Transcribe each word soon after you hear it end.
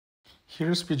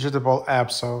Here's Widgetable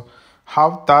app. So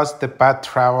how does the pad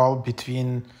travel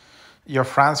between your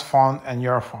friend's phone and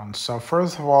your phone? So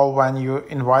first of all, when you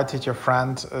invited your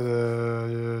friend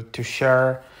to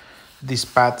share this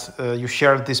pad, you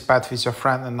shared this pad with your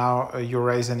friend and now you're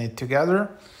raising it together.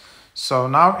 So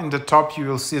now in the top, you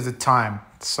will see the time.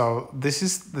 So this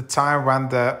is the time when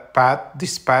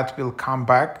this pad will come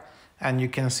back, and you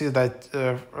can see that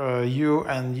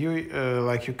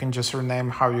like you can just rename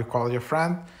how you call your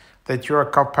friend, that you are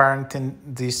co-parenting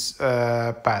this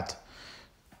pad.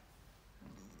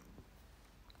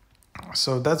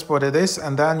 So that's what it is,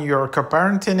 and then you're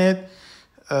co-parenting it.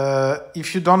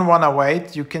 If you don't want to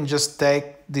wait, you can just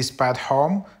take this pad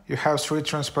home. You have 3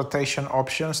 transportation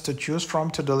options to choose from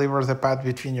to deliver the pad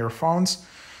between your phones.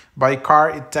 By car,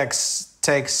 it takes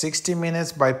 60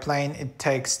 minutes. By plane, it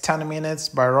takes 10 minutes.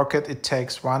 By rocket, it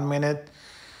takes 1 minute.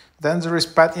 Then there is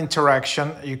pad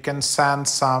interaction. You can send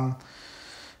some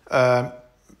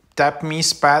tap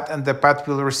miss pad and the pad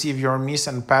will receive your miss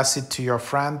and pass it to your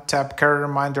friend. Tap care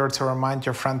reminder to remind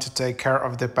your friend to take care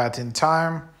of the pad in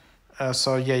time.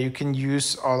 So yeah, you can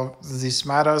use all of these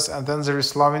methods. And then there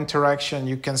is love interaction.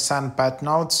 You can send pad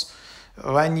notes.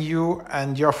 When you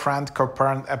and your friend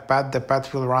co-parent a pad, the pad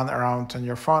will run around on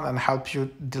your phone and help you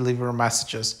deliver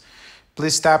messages.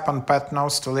 Please tap on pad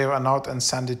notes to leave a note and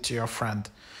send it to your friend.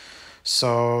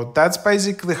 So that's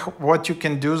basically what you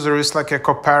can do. There is like a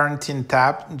co-parenting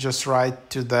tab, just right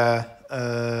to the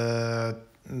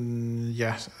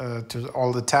to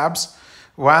all the tabs.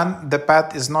 When the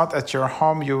pet is not at your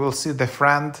home, you will see the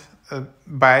friend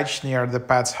badge near the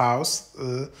pet's house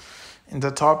in the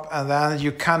top, and then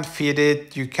you can't feed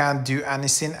it, you can't do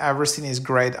anything, everything is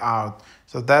grayed out.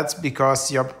 So that's because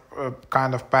your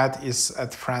kind of pet is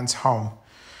at friend's home.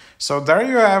 So there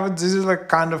you have it. This is like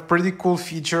kind of pretty cool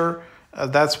feature.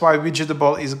 That's why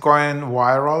Widgetable is going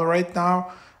viral right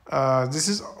now. This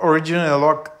is originally a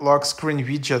lock screen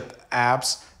widget app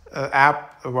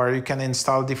where you can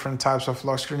install different types of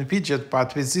lock screen widget.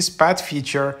 But with this pad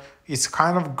feature, it's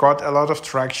kind of got a lot of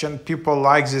traction. People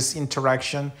like this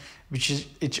interaction with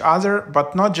each other,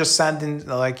 but not just sending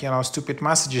like, stupid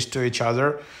messages to each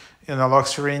other in a lock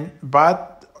screen,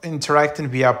 but interacting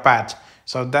via pad.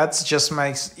 So that just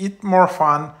makes it more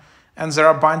fun. And there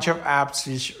are a bunch of apps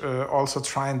which also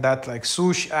trying that, like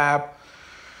Sush app,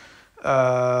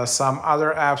 some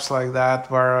other apps like that,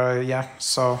 where,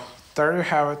 so there you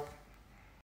have it.